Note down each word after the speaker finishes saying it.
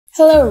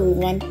Hello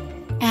everyone.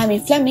 Amy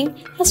Fleming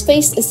has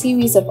faced a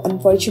series of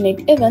unfortunate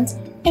events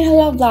in her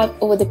love life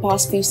over the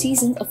past few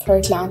seasons of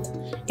Heartland.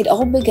 It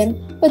all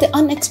began with the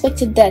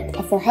unexpected death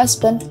of her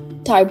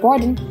husband,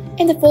 Borden,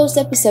 in the first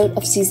episode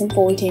of season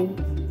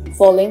 14.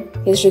 Following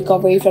his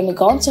recovery from the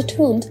gunshot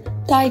wound,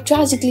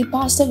 tragically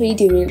passed away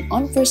during an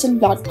unforeseen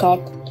blood clot.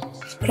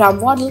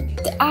 Wardle,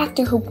 the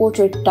actor who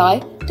portrayed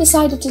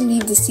decided to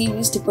leave the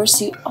series to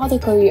pursue other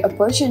career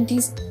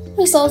opportunities,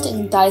 resulting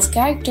in Ty's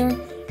character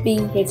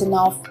being written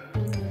off.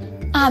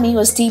 Amy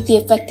was deeply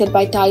affected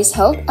by Ty's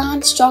health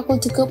and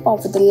struggled to cope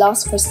up with the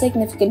loss for a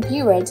significant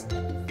period.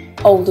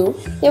 Although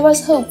there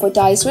was hope for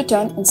Ty's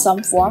return in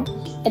some form,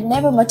 it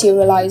never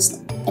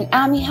materialized, and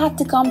Amy had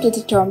to come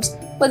to terms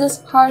with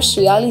this harsh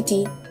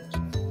reality.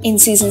 In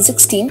season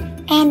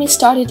 16, Amy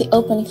started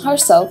opening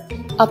herself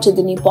up to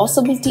the new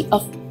possibility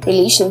of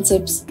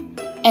relationships.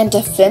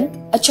 Enter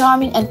Finn, a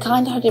charming and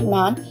kind-hearted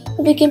man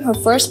who became her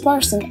first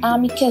person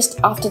Amy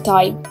kissed after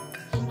Ty.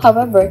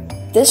 However,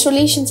 this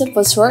relationship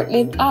was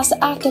short-lived as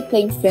the actor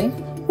playing Finn,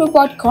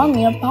 Rupert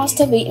Cormier, passed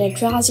away in a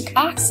tragic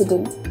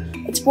accident.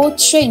 It's both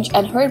strange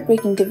and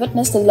heartbreaking to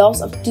witness the loss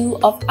of two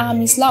of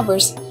Amy's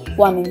lovers,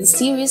 one in the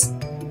series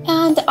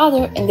and the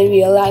other in the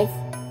real life.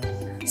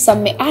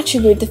 Some may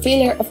attribute the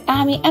failure of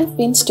Amy and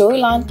Finn's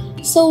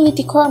storyline solely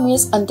to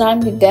Cormier's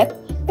untimely death,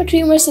 but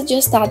rumors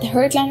suggest that the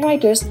Heartland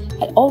writers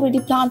had already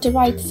planned to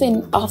write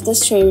Finn off the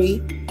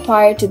story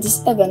prior to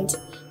this event.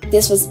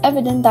 This was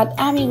evident that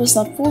Amy was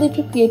not fully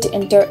prepared to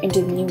enter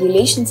into the new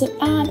relationship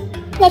and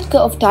let go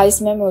of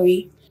Ty's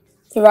memory.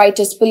 The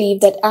writers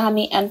believed that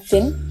Amy and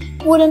Finn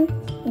wouldn't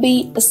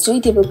be a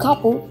suitable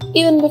couple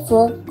even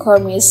before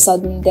Cormier's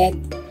sudden death.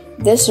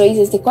 This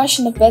raises the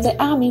question of whether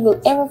Amy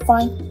will ever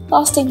find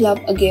lasting love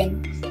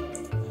again.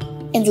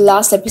 In the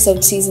last episode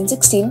of season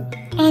 16,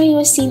 Amy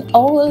was seen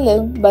all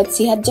alone, but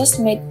she had just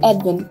met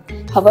Edwin.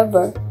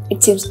 However,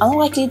 it seems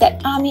unlikely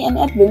that Amy and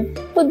Edwin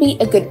would be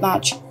a good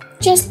match.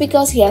 Just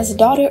because he has a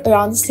daughter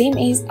around the same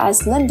age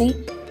as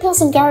Lindy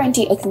doesn't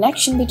guarantee a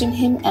connection between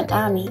him and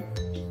Amy.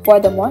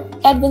 Furthermore,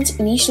 Edwin's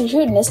initial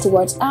rudeness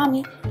towards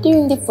Amy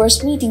during the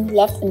first meeting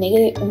left a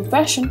negative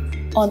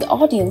impression on the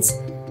audience.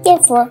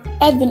 Therefore,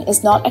 Edwin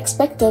is not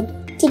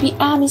expected to be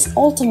Amy's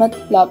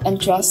ultimate love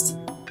interest.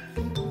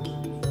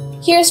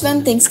 Here's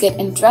when things get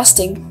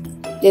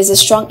interesting. There's a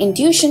strong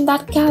intuition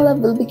that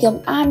Caleb will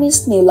become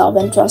Amy's new love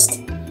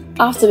interest.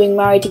 After being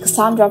married to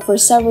Cassandra for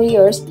several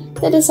years,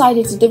 they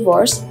decided to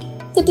divorce.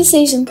 The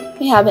decision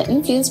may have been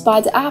influenced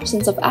by the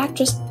absence of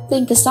actress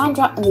playing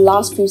Cassandra in the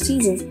last few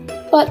seasons,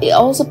 but it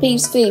also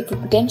paves way for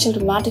potential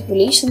romantic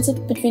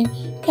relationship between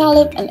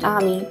Caleb and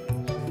Amy.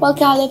 While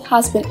Caleb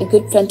has been a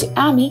good friend to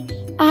Amy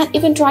and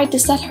even tried to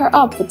set her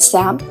up with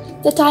Sam,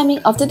 the timing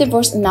of the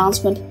divorce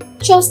announcement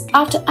just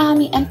after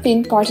Amy and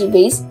Finn parted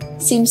ways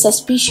seems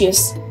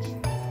suspicious.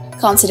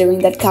 Considering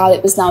that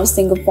Caleb is now a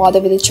single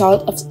father with a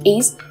child of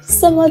age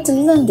similar to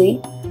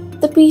Lindy,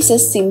 the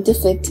pieces seem to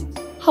fit.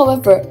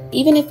 However,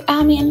 even if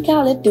Amy and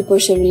Caleb do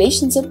pursue a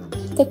relationship,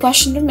 the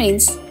question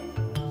remains,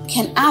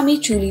 can Amy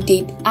truly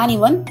date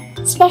anyone,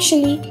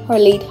 especially her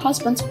late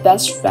husband's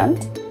best friend?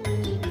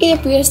 It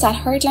appears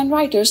that Heartland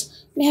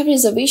writers may have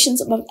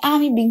reservations about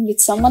Amy being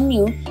with someone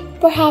new,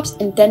 perhaps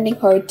intending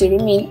her to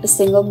remain a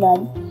single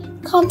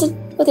mom,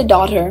 content with a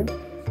daughter.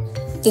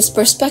 This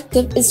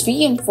perspective is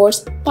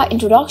reinforced by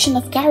introduction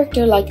of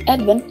character like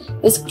Edwin,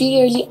 who is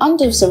clearly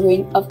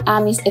undeserving of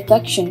Amy's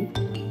affection.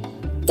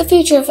 The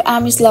future of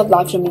Amy's love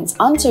life remains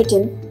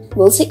uncertain.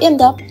 Will she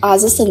end up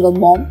as a single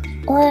mom,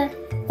 or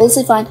will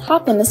she find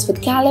happiness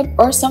with Caleb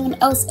or someone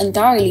else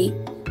entirely?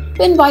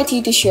 We invite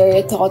you to share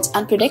your thoughts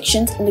and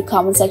predictions in the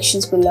comment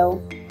sections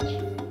below.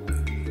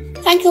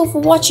 Thank you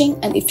for watching,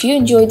 and if you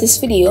enjoyed this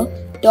video,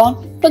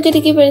 don't forget to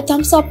give it a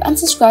thumbs up and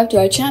subscribe to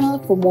our channel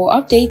for more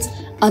updates.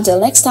 Until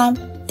next time,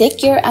 take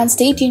care and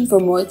stay tuned for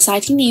more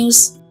exciting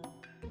news.